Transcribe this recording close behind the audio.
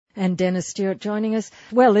And Dennis Stewart joining us.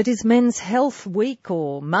 Well, it is Men's Health Week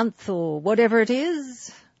or month or whatever it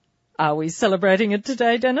is. Are we celebrating it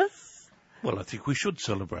today, Dennis? Well, I think we should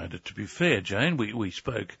celebrate it, to be fair, Jane. We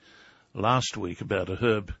spoke last week about a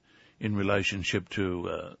herb in relationship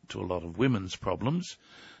to a lot of women's problems.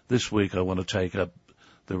 This week I want to take up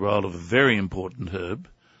the role of a very important herb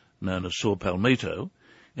known as saw palmetto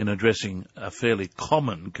in addressing a fairly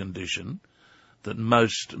common condition that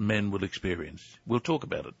most men will experience. We'll talk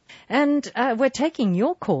about it. And we're taking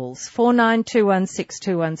your calls.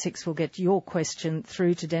 49216216 will get your question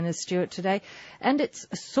through to Dennis Stewart today. And it's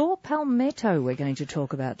saw palmetto we're going to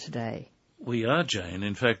talk about today. We are, Jane.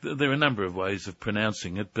 In fact, there are a number of ways of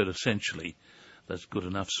pronouncing it, but essentially that's good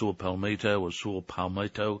enough. Saw palmetto or saw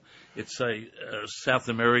palmetto. It's a South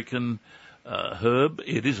American herb.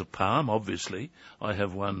 It is a palm, obviously. I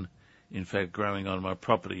have one, in fact, growing on my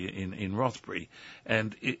property in Rothbury.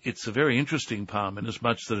 And it's a very interesting palm in as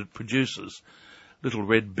much that it produces little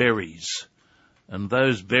red berries. And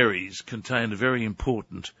those berries contain a very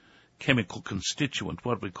important chemical constituent,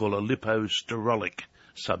 what we call a liposterolic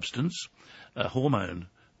substance, a hormone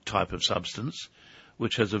type of substance,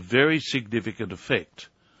 which has a very significant effect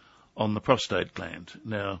on the prostate gland.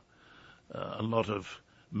 Now, a lot of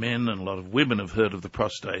men and a lot of women have heard of the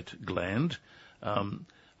prostate gland.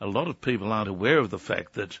 A lot of people aren't aware of the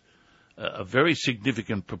fact that a very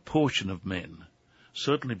significant proportion of men,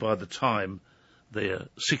 certainly by the time they're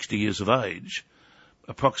 60 years of age,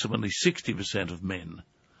 approximately 60% of men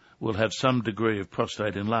will have some degree of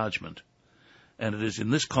prostate enlargement. And it is in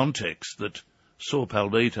this context that saw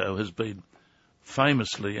palmetto has been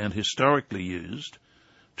famously and historically used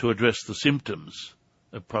to address the symptoms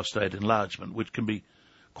of prostate enlargement, which can be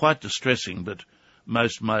quite distressing, but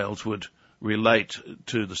most males would relate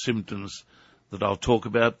to the symptoms that I'll talk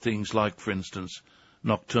about, things like, for instance,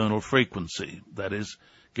 nocturnal frequency, that is,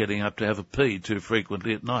 getting up to have a pee too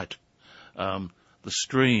frequently at night. The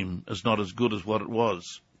stream is not as good as what it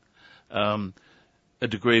was. A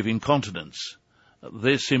degree of incontinence.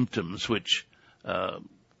 They're symptoms which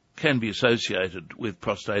can be associated with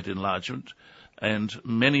prostate enlargement, and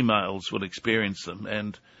many males will experience them,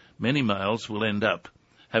 and many males will end up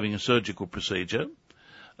having a surgical procedure,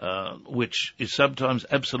 which is sometimes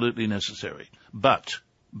absolutely necessary. But,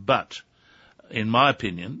 in my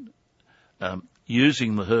opinion,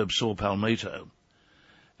 using the herb saw palmetto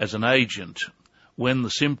as an agent when the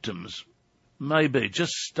symptoms maybe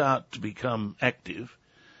just start to become active,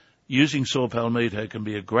 using saw palmetto can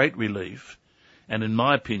be a great relief, and in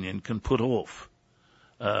my opinion can put off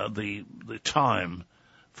the time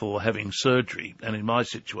for having surgery. And in my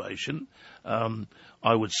situation,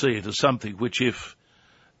 I would see it as something which, if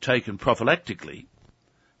taken prophylactically,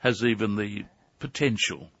 has even the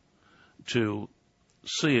potential to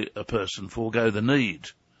see a person forego the need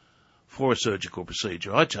for a surgical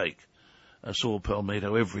procedure. I take a saw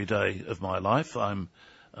palmetto every day of my life. I'm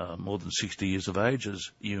more than 60 years of age,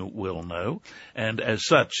 as you well know, and as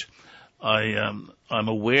such, I'm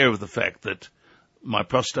aware of the fact that my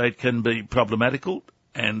prostate can be problematical,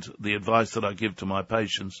 and the advice that I give to my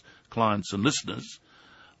patients, clients and listeners,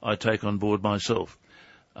 I take on board myself.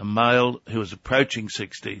 A male who is approaching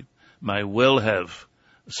 60 may well have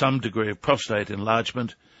some degree of prostate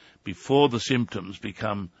enlargement before the symptoms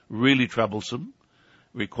become really troublesome,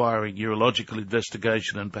 requiring urological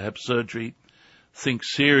investigation and perhaps surgery. Think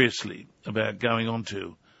seriously about going on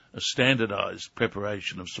to a standardized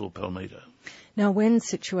preparation of saw palmetto. Now, when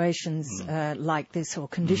situations like this or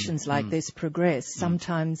conditions like this progress,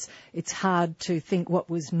 sometimes it's hard to think what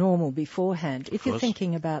was normal beforehand. If you're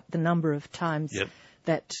thinking about the number of times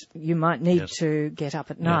that you might need to get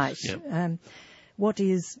up at night, what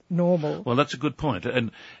is normal? Well, that's a good point.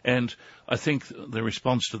 And I think the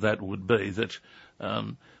response to that would be that,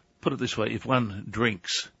 put it this way, if one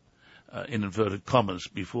drinks in inverted commas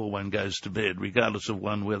before one goes to bed, regardless of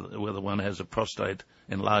whether one has a prostate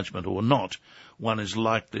enlargement or not, one is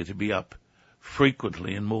likely to be up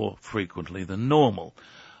frequently and more frequently than normal.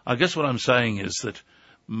 I guess what I'm saying is that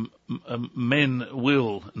men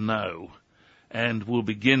will know and will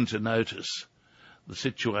begin to notice the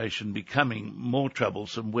situation becoming more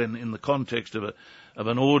troublesome when, in the context of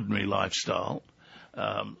an ordinary lifestyle,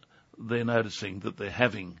 they're noticing that they're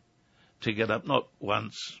having to get up not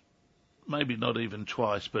once, maybe not even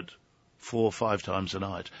twice, but 4 or 5 times a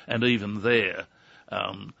night. And even there,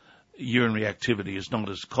 urinary activity is not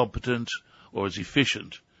as competent or as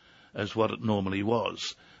efficient as what it normally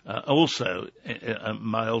was. Also,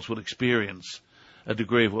 males will experience a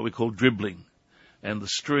degree of what we call dribbling, and the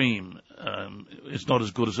stream is not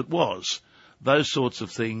as good as it was. Those sorts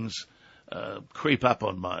of things creep up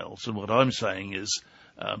on males, and what I'm saying is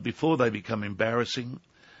before they become embarrassing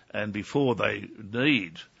and before they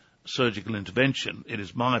need surgical intervention, it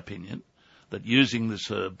is my opinion that using this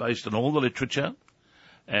herb based on all the literature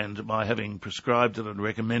and by having prescribed it and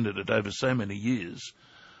recommended it over so many years,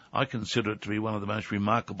 I consider it to be one of the most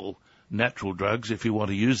remarkable natural drugs, if you want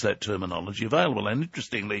to use that terminology, available. And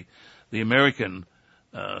interestingly, the American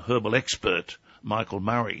herbal expert, Michael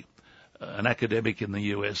Murray, an academic in the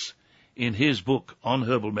US, in his book on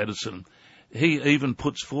herbal medicine, he even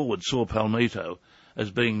puts forward saw palmetto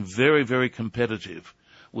as being very, very competitive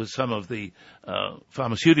with some of the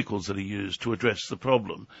pharmaceuticals that are used to address the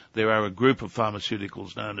problem. There are a group of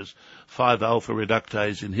pharmaceuticals known as 5-alpha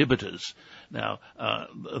reductase inhibitors. Now,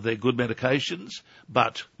 they're good medications,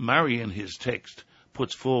 but Murray in his text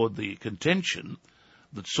puts forward the contention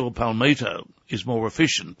that saw palmetto is more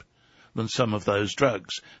efficient than some of those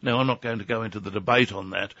drugs. Now, I'm not going to go into the debate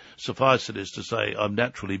on that. Suffice it is to say I'm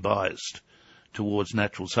naturally biased towards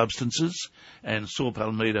natural substances, and saw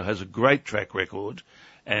palmetto has a great track record,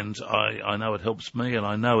 and I know it helps me, and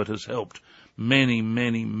I know it has helped many,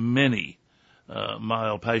 many, many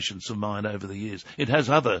male patients of mine over the years. It has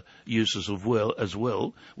other uses as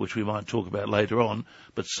well, which we might talk about later on,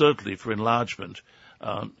 but certainly for enlargement,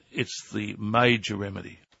 it's the major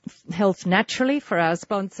remedy. Health Naturally for our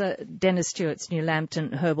sponsor, Dennis Stewart's New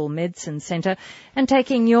Lambton Herbal Medicine Centre, and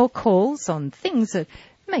taking your calls on things that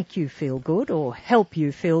make you feel good or help you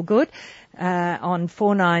feel good on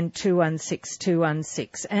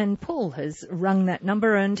 49216216. And Paul has rung that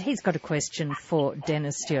number and he's got a question for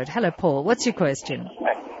Dennis Stewart. Hello, Paul. What's your question?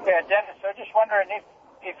 Yeah, Dennis, I'm just wondering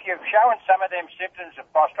if you've shown some of them symptoms of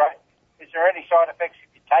prostrate, is there any side effects if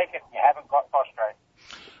you take it and you haven't got prostrate?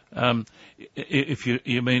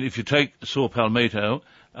 If you take saw palmetto,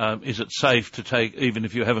 is it safe to take even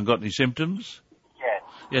if you haven't got any symptoms? Yes.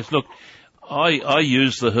 Yes, look, I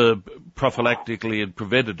use the herb prophylactically and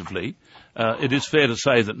preventatively. It is fair to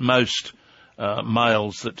say that most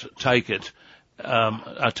males that take it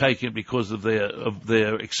are taking it because of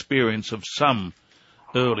their experience of some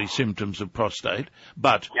early symptoms of prostate.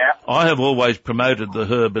 But I have always promoted the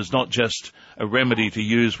herb as not just a remedy to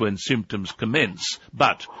use when symptoms commence,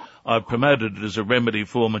 but I've promoted it as a remedy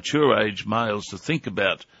for mature age males to think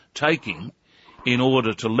about taking in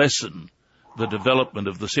order to lessen the development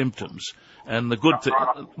of the symptoms. And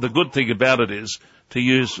the good thing about it is, to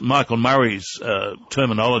use Michael Murray's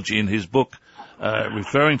terminology in his book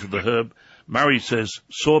referring to the herb, Murray says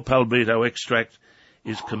saw palmetto extract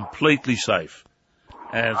is completely safe,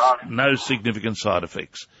 has no significant side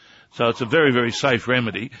effects. So it's a very, very safe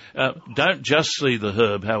remedy. Don't just see the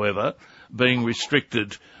herb, however, being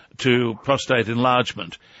restricted to prostate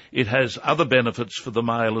enlargement. It has other benefits for the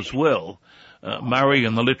male as well. Murray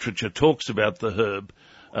in the literature talks about the herb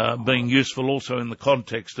being useful also in the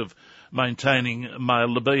context of maintaining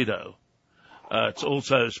male libido. It's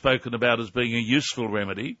also spoken about as being a useful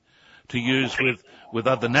remedy to use with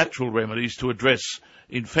other natural remedies to address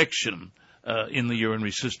infection in the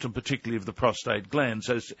urinary system, particularly of the prostate gland.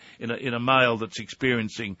 So in a male that's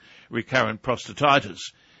experiencing recurrent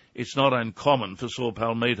prostatitis, it's not uncommon for saw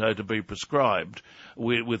palmetto to be prescribed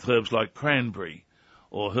with herbs like cranberry,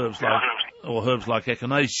 or herbs like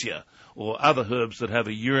echinacea, or other herbs that have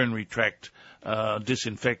a urinary tract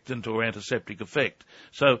disinfectant or antiseptic effect.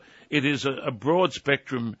 So it is a broad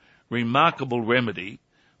spectrum, remarkable remedy,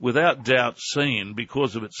 without doubt seen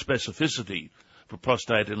because of its specificity for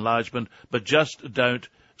prostate enlargement, but just don't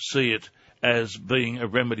see it as being a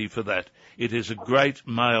remedy for that. It is a great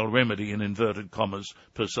male remedy, in inverted commas,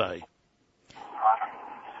 per se.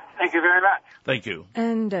 Thank you very much. Thank you.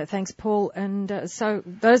 And thanks, Paul. And so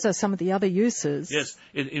those are some of the other uses. Yes.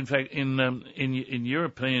 In fact, in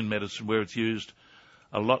European medicine, where it's used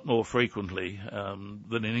a lot more frequently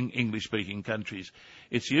than in English-speaking countries,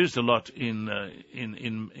 it's used a lot in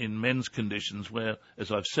men's conditions where,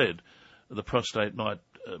 as I've said, the prostate might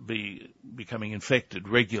be becoming infected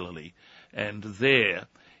regularly, and there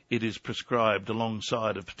it is prescribed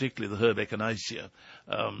alongside of particularly the herb echinacea.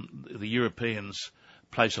 The Europeans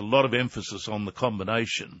place a lot of emphasis on the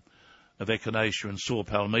combination of echinacea and saw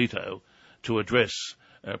palmetto to address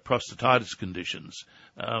prostatitis conditions,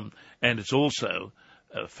 and it's also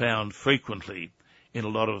found frequently in a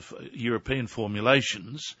lot of European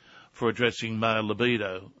formulations for addressing male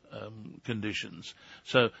libido conditions.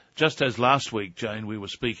 So just as last week, Jane, we were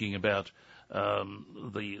speaking about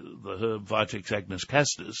the herb Vitex agnus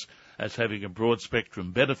castus as having a broad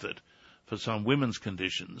spectrum benefit for some women's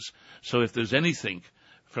conditions. So if there's anything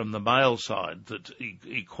from the male side that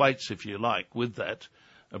equates, if you like, with that,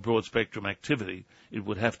 a broad spectrum activity, it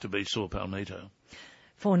would have to be saw palmetto.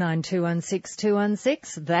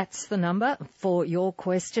 49216216, that's the number for your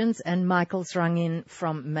questions. And Michael's rung in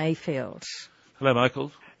from Mayfield. Hello,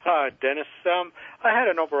 Michael. Hi, Dennis. I had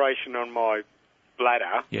an operation on my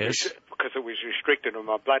bladder. Yes. Because it was restricted and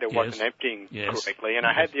my bladder wasn't emptying correctly, and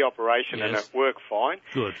I had the operation and it worked fine.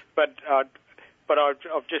 Good. But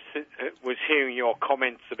I've just was hearing your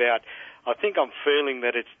comments about. I think I'm feeling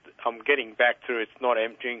that I'm getting back to it's not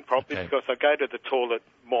emptying properly because I go to the toilet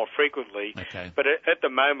more frequently. Okay. But at the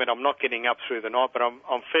moment I'm not getting up through the night, but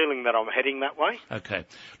I'm feeling that I'm heading that way. Okay.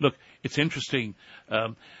 Look, it's interesting.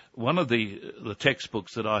 One of the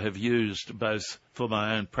textbooks that I have used both for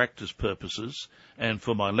my own practice purposes and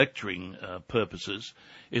for my lecturing purposes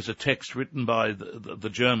is a text written by the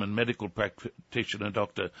German medical practitioner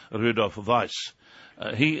Dr. Rudolf Weiss.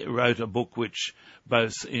 He wrote a book which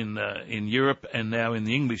both in Europe and now in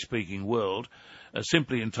the English-speaking world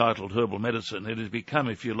simply entitled Herbal Medicine. It has become,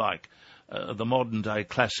 if you like, the modern-day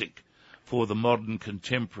classic for the modern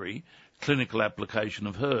contemporary clinical application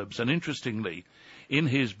of herbs. And interestingly, in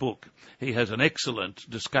his book, he has an excellent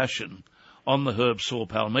discussion on the herb saw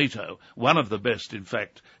palmetto, one of the best, in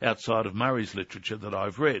fact, outside of Murray's literature that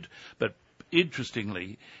I've read. But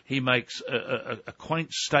interestingly, he makes a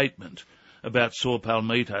quaint statement about saw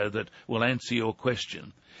palmetto that will answer your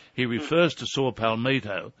question. He refers to saw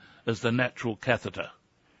palmetto as the natural catheter.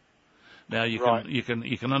 Now, you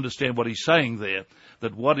can understand what he's saying there,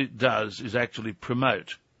 that what it does is actually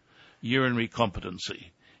promote urinary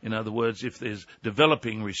competency. In other words, if there's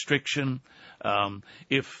developing restriction,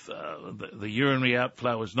 if the urinary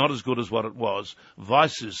outflow is not as good as what it was,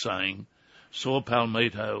 Weiss is saying saw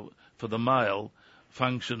palmetto for the male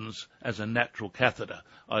functions as a natural catheter.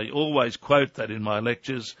 I always quote that in my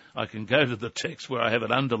lectures. I can go to the text where I have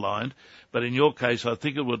it underlined, but in your case I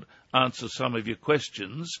think it would answer some of your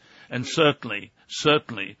questions, and certainly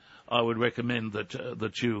I would recommend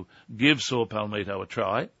that you give saw palmetto a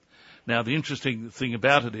try. Now, the interesting thing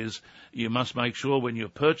about it is you must make sure when you're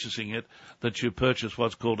purchasing it that you purchase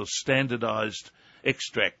what's called a standardized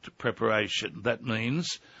extract preparation. That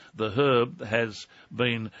means the herb has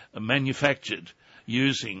been manufactured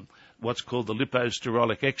using what's called the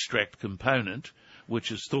liposterolic extract component, which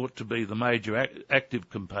is thought to be the major active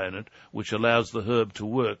component which allows the herb to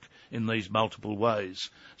work in these multiple ways.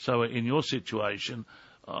 So in your situation,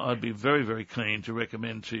 I'd be very, very keen to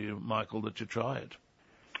recommend to you, Michael, that you try it.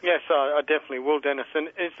 Yes, I definitely will, Dennis. And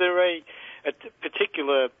is there a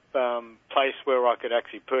particular place where I could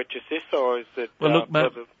actually purchase this, or is it... Well,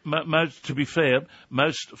 look, to be fair,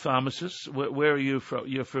 most pharmacists... Where are you from?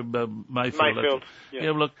 You're from Mayfield. Mayfield,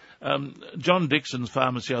 yeah. Look, John Dixon's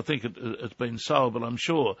pharmacy, I think it's been sold, but I'm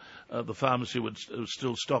sure the pharmacy would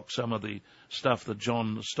still stock some of the stuff that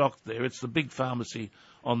John stocked there. It's the big pharmacy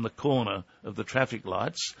on the corner of the traffic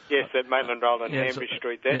lights. Yes, at Maitland Road and Hambridge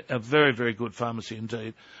Street there. A very, very good pharmacy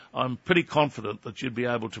indeed. I'm pretty confident that you'd be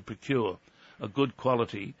able to procure a good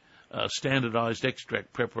quality standardised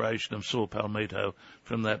extract preparation of saw palmetto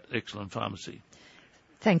from that excellent pharmacy.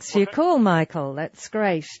 Thanks for your call, Michael. That's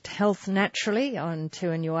great. Health Naturally on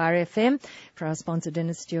 2NURFM for our sponsor,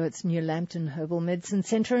 Dennis Stewart's New Lambton Herbal Medicine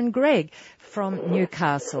Centre, and Greg from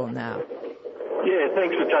Newcastle now. Yeah,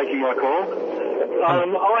 thanks for taking my call. I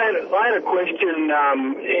had a question.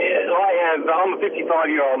 I'm a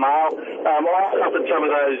 55-year-old male. I suffered some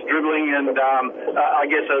of those dribbling and I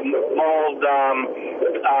guess a mild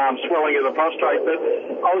swelling of the prostate. But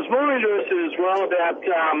I was more interested as well about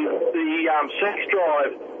the sex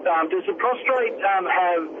drive. Does the prostate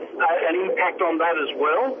have an impact on that as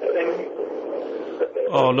well?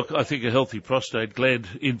 Oh, look, I think a healthy prostate gland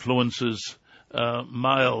influences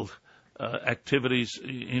male activities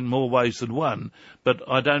in more ways than one, but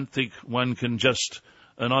I don't think one can just,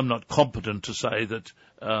 and I'm not competent to say that,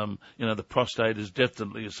 the prostate is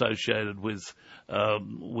definitely associated with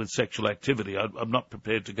sexual activity. I'm not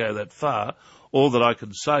prepared to go that far. All that I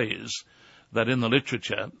can say is that in the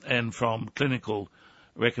literature and from clinical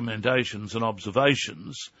recommendations and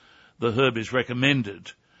observations, the herb is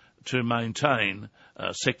recommended to maintain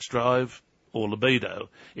sex drive or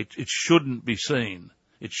libido. It shouldn't be seen.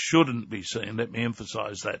 It shouldn't be seen, let me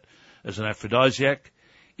emphasise that, as an aphrodisiac.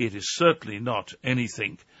 It is certainly not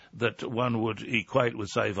anything that one would equate with,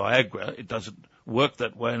 say, Viagra. It doesn't work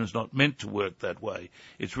that way and is not meant to work that way.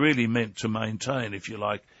 It's really meant to maintain, if you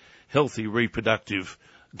like, healthy reproductive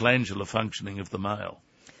glandular functioning of the male.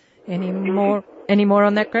 Any more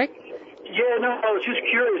on that, Greg? Yeah, no, I was just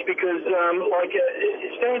curious because,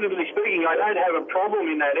 standardly speaking, I don't have a problem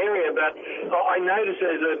in that area, but I notice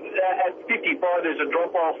at 55 there's a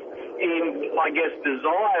drop-off in, I guess,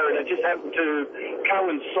 desire, and it just happened to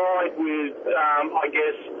coincide with,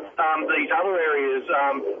 these other areas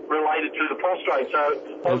related to the prostate. So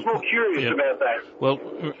I was more curious about that. Well,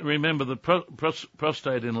 remember the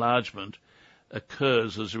prostate enlargement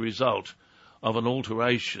occurs as a result of an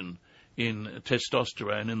alteration in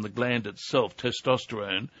testosterone in the gland itself.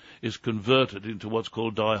 Testosterone is converted into what's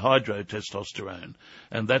called dihydrotestosterone,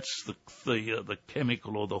 and that's the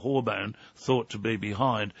chemical or the hormone thought to be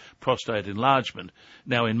behind prostate enlargement.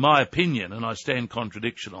 Now, in my opinion, and I stand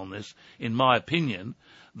contradiction on this, in my opinion,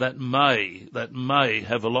 that may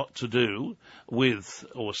have a lot to do with,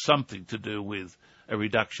 or something to do with, a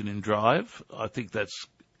reduction in drive. I think that's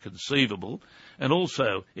conceivable, and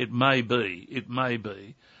also it may be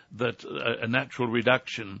that a natural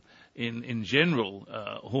reduction in general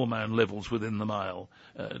hormone levels within the male,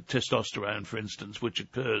 testosterone, for instance, which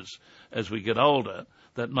occurs as we get older,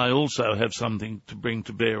 that may also have something to bring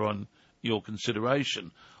to bear on your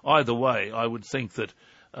consideration. Either way, I would think that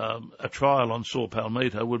a trial on saw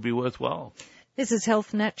palmetto would be worthwhile. This is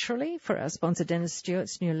Health Naturally for our sponsor, Dennis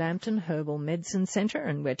Stewart's New Lambton Herbal Medicine Centre,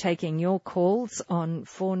 and we're taking your calls on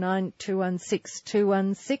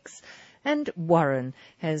 49216216. And Warren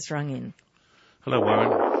has rung in. Hello,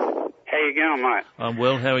 Warren. How you going, mate? I'm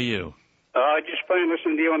well. How are you? I just been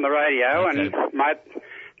listening to you on the radio, okay. And, mate,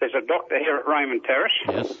 there's a doctor here at Raymond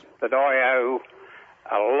Terrace that I owe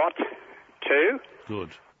a lot to.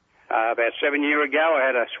 Good. About 7 years ago, I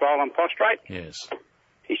had a swollen prostate. Yes.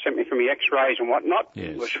 He sent me for my x-rays and whatnot.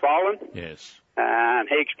 Yes. It was swollen. Yes. And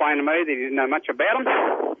he explained to me that he didn't know much about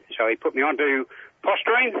them. So he put me on to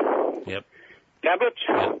Postrine. Yep. Tablets,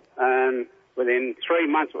 and within 3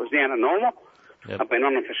 months it was down to normal. Yep. I've been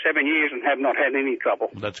on them for 7 years and have not had any trouble.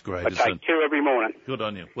 That's great. I take 2 every morning. Good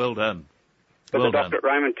on you. Well done. But well the doctor at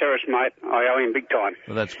Raymond Terrace, mate, I owe him big time.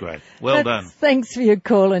 Well, that's great. Well done. Thanks for your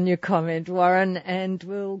call and your comment, Warren. And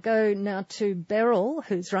we'll go now to Beryl,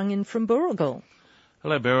 who's rung in from Booragul.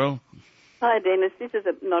 Hello, Beryl. Hi, Dennis. This is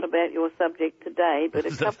not about your subject today, but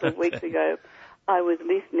a couple of weeks ago I was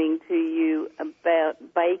listening to you about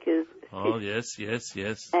Baker's cyst. Oh, yes.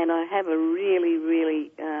 And I have a really,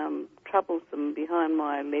 really troublesome behind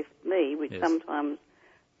my left knee, which sometimes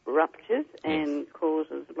ruptures and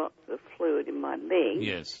causes lots of fluid in my leg.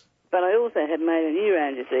 Yes. But I also had made a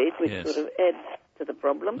neurone disease, which sort of adds to the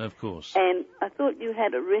problem. Of course. And I thought you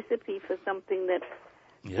had a recipe for something that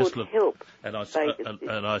would help. And I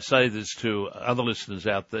say this to other listeners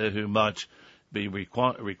out there who might be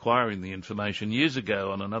requiring the information. Years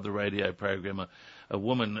ago on another radio program, a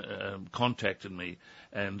woman contacted me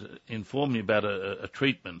and informed me about a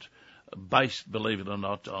treatment based, believe it or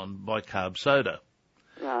not, on bicarb soda.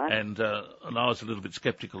 Right. And I was a little bit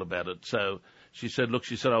sceptical about it. So she said,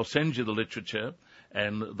 I'll send you the literature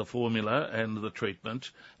and the formula and the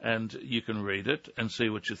treatment, and you can read it and see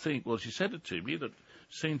what you think. Well, she said it to me. That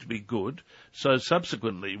seemed to be good. So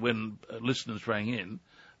subsequently, when listeners rang in,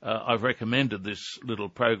 I've recommended this little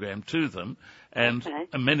program to them, and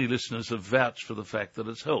many listeners have vouched for the fact that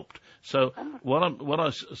it's helped. So what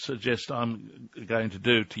I suggest I'm going to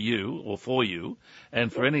do to you, or for you,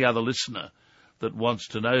 and for any other listener that wants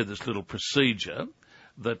to know this little procedure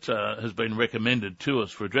that has been recommended to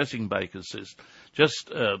us for addressing Baker's cyst,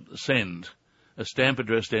 just send a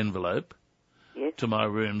stamp-addressed envelope to my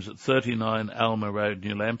rooms at 39 Alma Road,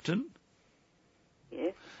 New Lambton.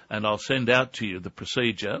 Yes. And I'll send out to you the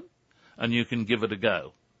procedure, and you can give it a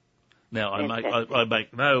go. Now, I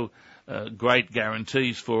make no great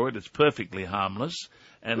guarantees for it. It's perfectly harmless,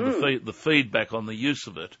 and the feedback on the use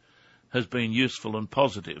of it has been useful and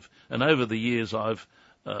positive. And over the years, I've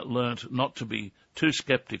learnt not to be too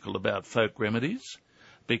sceptical about folk remedies,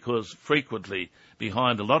 because frequently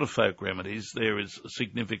behind a lot of folk remedies there is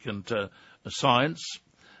significant science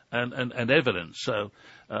and evidence. So,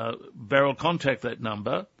 Beryl, contact that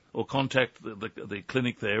number or contact the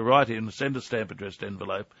clinic there, write in, send a stamp-addressed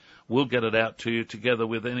envelope. We'll get it out to you together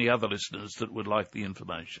with any other listeners that would like the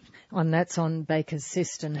information. And that's on Baker's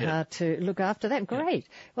cyst and how to look after that. Great.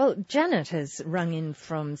 Well, Janet has rung in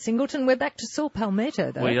from Singleton. We're back to saw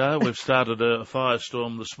palmetto, though. We are. We've started a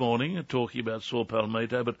firestorm this morning talking about saw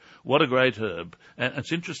palmetto, but what a great herb. And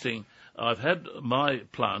it's interesting. I've had my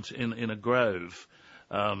plant in a grove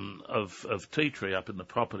of tea tree up in the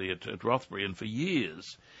property at Rothbury, and for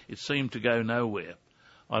years it seemed to go nowhere.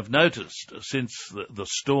 I've noticed since the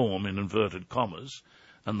storm, in inverted commas,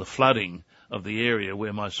 and the flooding of the area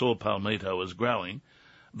where my saw palmetto is growing,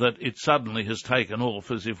 that it suddenly has taken off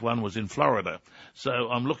as if one was in Florida. So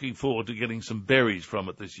I'm looking forward to getting some berries from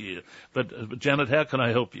it this year. But Janet, how can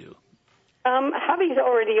I help you? Hubby's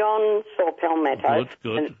already on saw palmetto.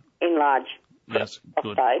 Good. Enlarged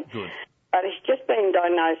prostate. Good. But he's just been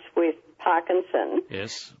diagnosed with Parkinson.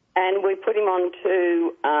 Yes. and we put him on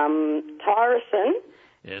to tyrosine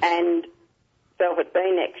and velvet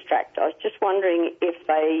bean extract. I was just wondering if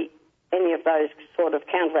any of those sort of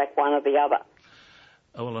counteract one or the other.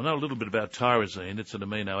 Oh, well, I know a little bit about tyrosine. It's an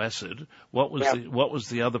amino acid. What was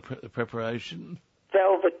the other preparation?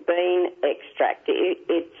 Velvet bean extract.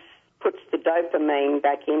 It puts the dopamine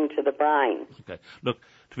back into the brain. Okay. Look,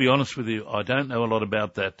 to be honest with you, I don't know a lot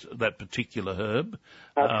about that particular herb.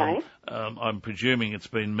 Okay. I'm presuming it's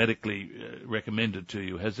been medically recommended to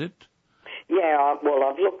you, has it? Yeah, well,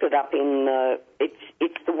 I've looked it up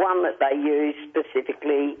it's the one that they use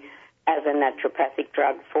specifically as a naturopathic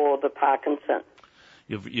drug for the Parkinson.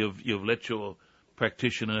 You've let your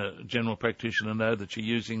general practitioner know that you're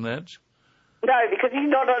using that? No, because he's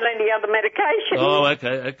not on any other medication. Oh,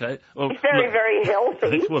 okay. Well, he's very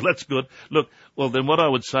healthy. Well, that's good. Look, well, then what I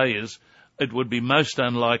would say is it would be most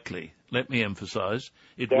unlikely, let me emphasise,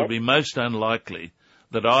 would be most unlikely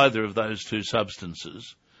that either of those two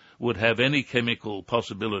substances would have any chemical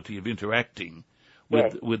possibility of interacting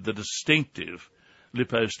with the distinctive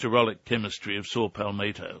liposterolic chemistry of saw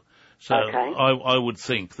palmetto. So I would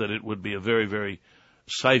think that it would be a very, very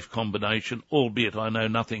safe combination, albeit I know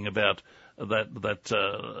nothing about that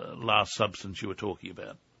last substance you were talking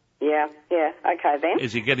about. Yeah, okay then.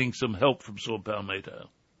 Is he getting some help from saw palmetto?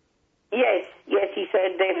 Yes, he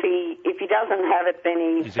said if he doesn't have it,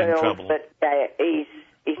 then he feels that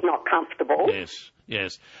he's not comfortable.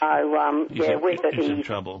 Yes. So, he's in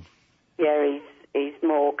trouble. Yeah, he's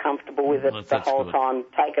more comfortable with it the whole time.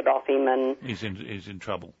 Take it off him and... He's in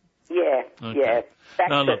trouble. Yeah, Back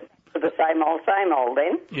to the same old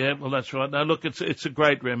then. Yeah, well, that's right. Now, look, it's a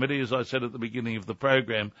great remedy. As I said at the beginning of the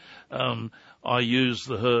program, I use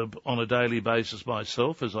the herb on a daily basis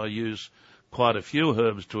myself, as I use quite a few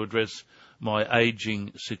herbs to address my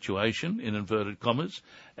ageing situation, in inverted commas,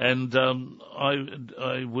 and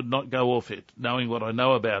I would not go off it. Knowing what I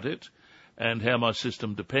know about it and how my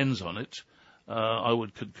system depends on it, I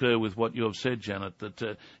would concur with what you have said, Janet,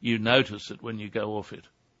 that you notice it when you go off it.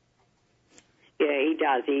 Yeah, he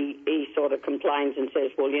does. He sort of complains and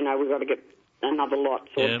says, well, we've got to get another lot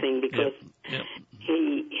sort of thing because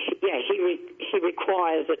he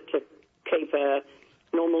requires it to keep a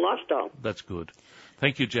normal lifestyle. That's good.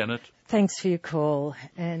 Thank you, Janet. Thanks for your call.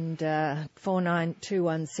 And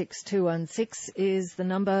 49216216 is the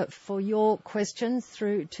number for your questions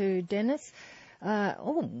through to Dennis.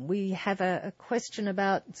 We have a question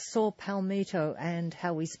about saw palmetto and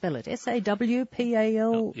how we spell it.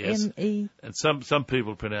 Sawpalme. Yes. And some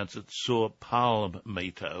people pronounce it saw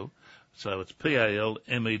palmetto. So it's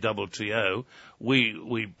Palmetto.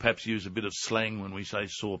 We perhaps use a bit of slang when we say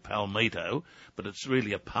saw palmetto, but it's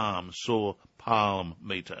really a palm, saw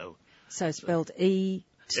palmetto. So spelled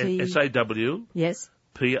E-T... S-A-W. Yes.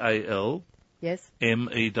 P-A-L. Yes.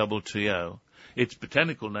 M-E-T-T-O. Its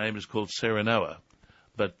botanical name is called Serenoa,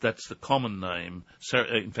 but that's the common name.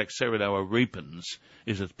 In fact, Serenoa repens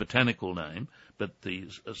is its botanical name, but the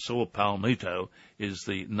saw palmetto is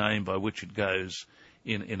the name by which it goes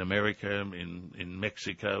in America, in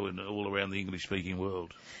Mexico, and all around the English-speaking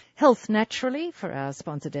world. Health Naturally for our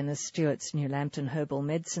sponsor Dennis Stewart's New Lambton Herbal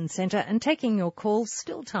Medicine Centre, and taking your calls,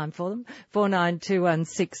 still time for them,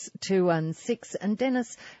 49216216. And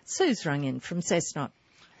Dennis, Sue's rung in from Cessnock.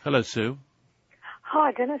 Hello, Sue.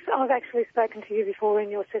 Hi, Dennis. I've actually spoken to you before in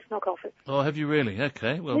your Cessnock office. Oh, have you really?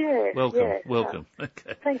 Okay. Well, welcome.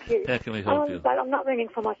 Okay. Thank you. How can we help you? But I'm not ringing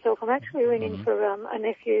for myself. I'm actually ringing for a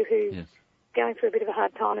nephew who's going through a bit of a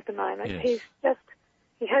hard time at the moment. He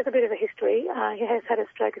has a bit of a history. He has had a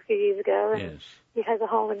stroke a few years ago, and he has a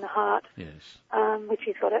hole in the heart, which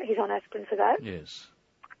he's on aspirin for that. Yes.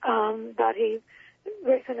 But he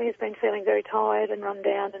recently has been feeling very tired and run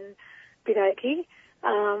down and a bit achy.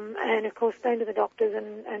 And of course been to the doctors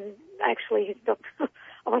and actually his doctor,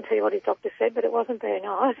 I won't tell you what his doctor said, but it wasn't very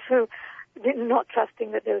nice, so not trusting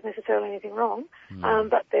that there was necessarily anything wrong,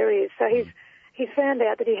 but there is. So he's found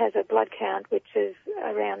out that he has a blood count which is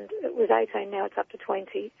it was 18, now it's up to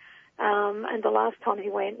 20, and the last time he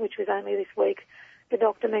went, which was only this week, the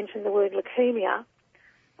doctor mentioned the word leukemia,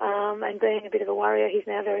 and being a bit of a worrier, he's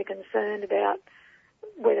now very concerned about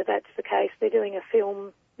whether that's the case. They're doing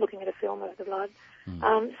looking at a film of the blood.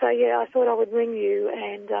 So I thought I would ring you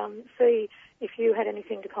and see if you had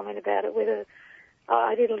anything to comment about it. Whether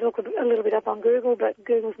I did look a little bit up on Google, but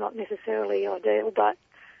Google's not necessarily ideal. But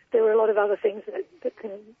there were a lot of other things that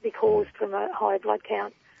can be caused from a high blood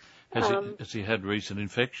count. Has he had recent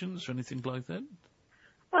infections or anything like that?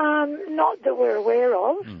 Not that we're aware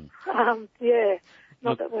of.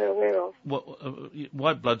 Not that we're aware of.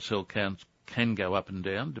 White blood cell counts can go up and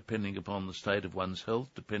down depending upon the state of one's health,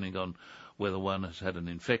 depending on whether one has had an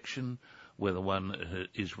infection, whether one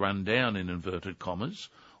is run down in inverted commas,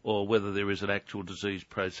 or whether there is an actual disease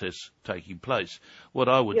process taking place. What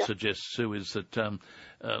I would suggest, Sue, is that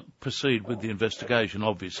proceed with the investigation,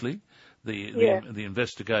 obviously. The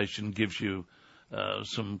investigation gives you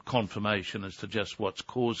some confirmation as to just what's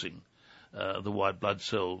causing the white blood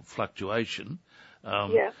cell fluctuation.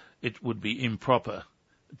 It would be improper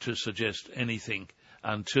to suggest anything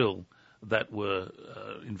until that were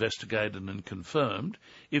investigated and confirmed.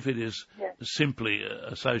 If it is simply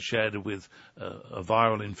associated with a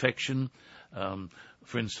viral infection,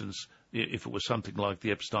 for instance, if it was something like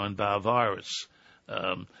the Epstein-Barr virus,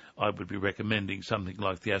 I would be recommending something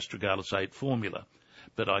like the Astragalus 8 formula.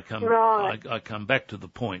 But I come back to the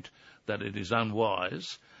point that it is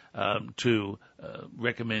unwise to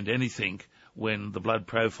recommend anything when the blood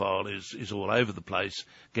profile is all over the place.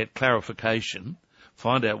 Get clarification,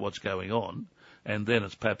 find out what's going on, and then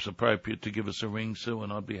it's perhaps appropriate to give us a ring, Sue,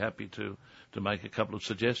 and I'd be happy to make a couple of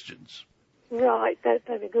suggestions. Right,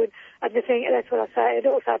 that'd be good. The thing, that's what I say. It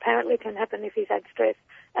also apparently can happen if he's had stress,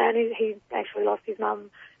 and he actually lost his mum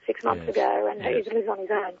 6 months ago, and he lives on his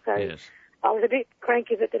own. So I was a bit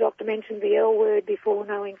cranky that the doctor mentioned the L word before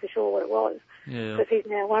knowing for sure what it was, because he's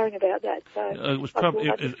now worrying about that. So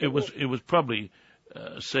it was probably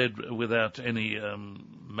said without any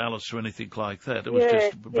malice or anything like that. It was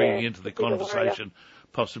just bringing into the conversation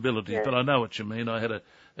possibilities. But I know what you mean. I had a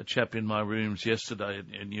chap in my rooms yesterday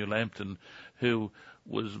in New Lambton who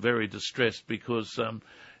was very distressed because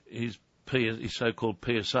his so-called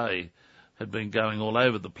PSA had been going all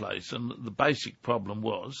over the place, and the basic problem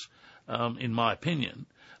was, in my opinion,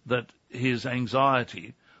 that his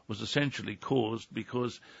anxiety was essentially caused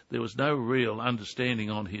because there was no real understanding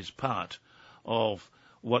on his part of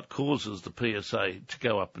what causes the PSA to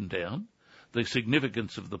go up and down, the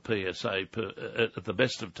significance of the PSA at the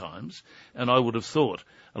best of times, and I would have thought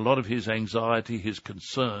a lot of his anxiety, his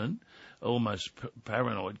concern, almost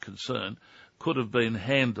paranoid concern, could have been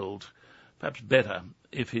handled perhaps better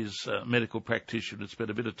if his medical practitioner had spent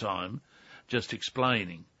a bit of time just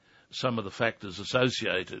explaining some of the factors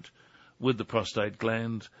associated with the prostate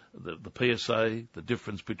gland, the PSA, the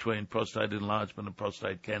difference between prostate enlargement and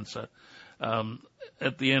prostate cancer.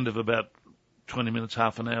 At the end of about 20 minutes,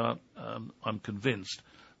 half an hour, I'm convinced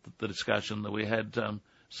that the discussion that we had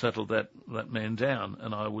settled that man down,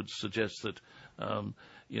 and I would suggest that,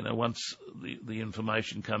 once the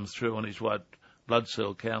information comes through on his white blood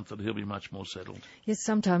cell count, that he'll be much more settled. Yes,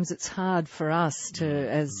 sometimes it's hard for us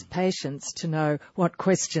as patients to know what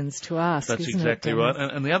questions to ask. That's exactly right.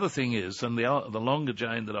 And the other thing is, and the longer,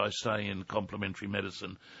 Jane, that I stay in complementary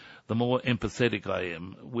medicine, the more empathetic I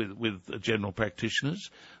am with general practitioners.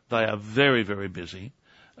 They are very, very busy,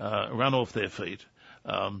 run off their feet.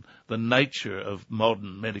 The nature of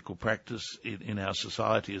modern medical practice in our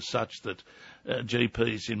society is such that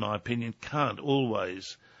GPs, in my opinion, can't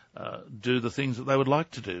always do the things that they would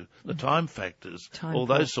like to do, the time factors, all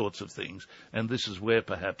those sorts of things. And this is where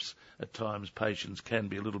perhaps at times patients can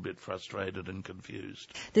be a little bit frustrated and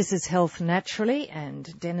confused. This is Health Naturally,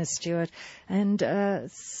 and Dennis Stewart. And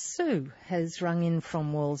Sue has rung in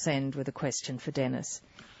from Wallsend with a question for Dennis.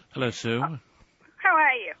 Hello, Sue. How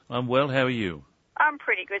are you? I'm well. How are you? I'm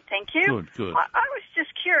pretty good, thank you. Good. I was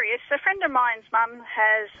just curious. A friend of mine's mum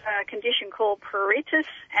has a condition called pruritus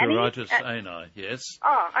ani. Pruritus ani, yes.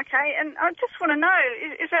 Oh, okay. And I just want to know,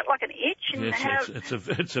 is that like an itch? And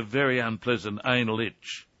yes, it's a very unpleasant anal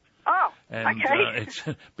itch. Oh, and,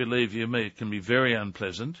 okay. Believe you me, it can be very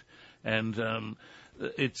unpleasant, and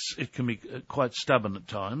it can be quite stubborn at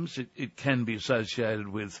times. It can be associated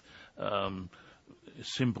with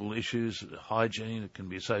simple issues, hygiene. It can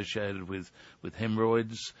be associated with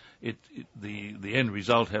hemorrhoids. The end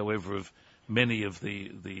result, however, of many of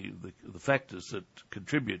the factors that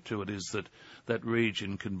contribute to it is that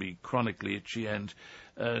region can be chronically itchy and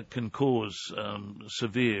can cause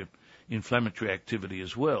severe inflammatory activity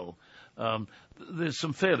as well. There's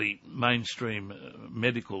some fairly mainstream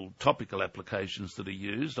medical topical applications that are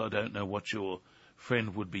used. I don't know what your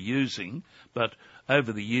friend would be using, but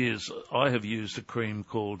over the years I have used a cream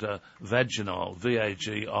called Vaginol,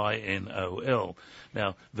 Vaginol.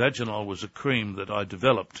 Now, Vaginol was a cream that I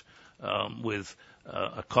developed with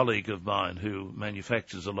a colleague of mine who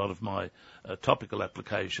manufactures a lot of my topical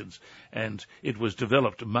applications, and it was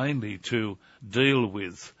developed mainly to deal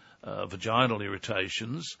with vaginal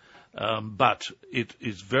irritations, but it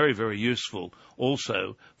is very, very useful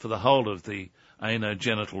also for the whole of the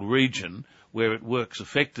anogenital region, where it works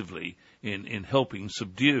effectively in helping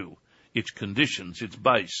subdue itch conditions. It's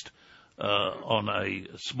based on a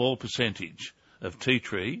small percentage of tea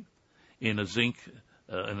tree in a zinc,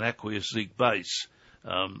 an aqueous zinc base.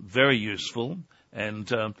 Very useful.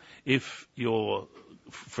 And if your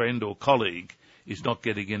friend or colleague is not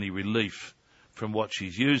getting any relief from what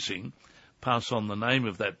she's using, pass on the name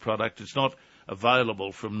of that product. It's not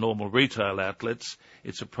available from normal retail outlets.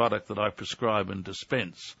 It's a product that I prescribe and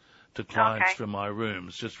dispense to clients from my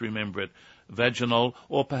rooms. Just remember it, Vaginol,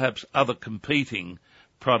 or perhaps other competing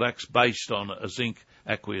products based on a zinc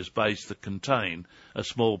aqueous base that contain a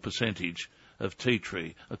small percentage of tea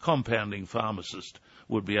tree. A compounding pharmacist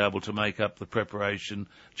would be able to make up the preparation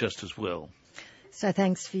just as well. So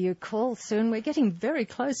thanks for your call, Sue. We're getting very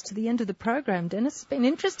close to the end of the program, Dennis. It's been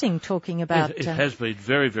interesting talking about it has been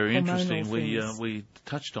very, very interesting. Things. We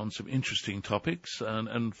touched on some interesting topics,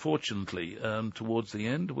 and fortunately, towards the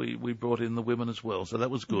end, we brought in the women as well. So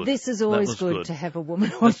that was good. This is always good to have a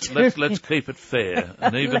woman or two. Let's keep it fair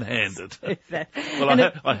and even-handed.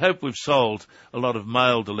 Well, I hope we've solved a lot of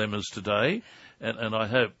male dilemmas today, and I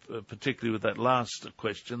hope, particularly with that last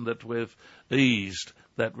question, that we've eased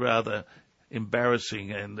that rather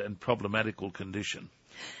embarrassing and problematical condition.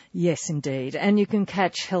 Yes, indeed. And you can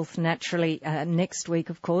catch Health Naturally next week,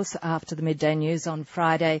 of course, after the midday news on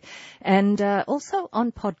Friday, and also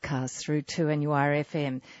on podcast through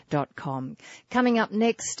 2NURFM.com. Coming up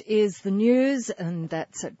next is the news, and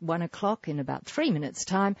that's at 1 o'clock in about 3 minutes'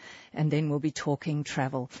 time, and then we'll be talking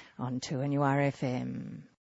travel on 2NURFM.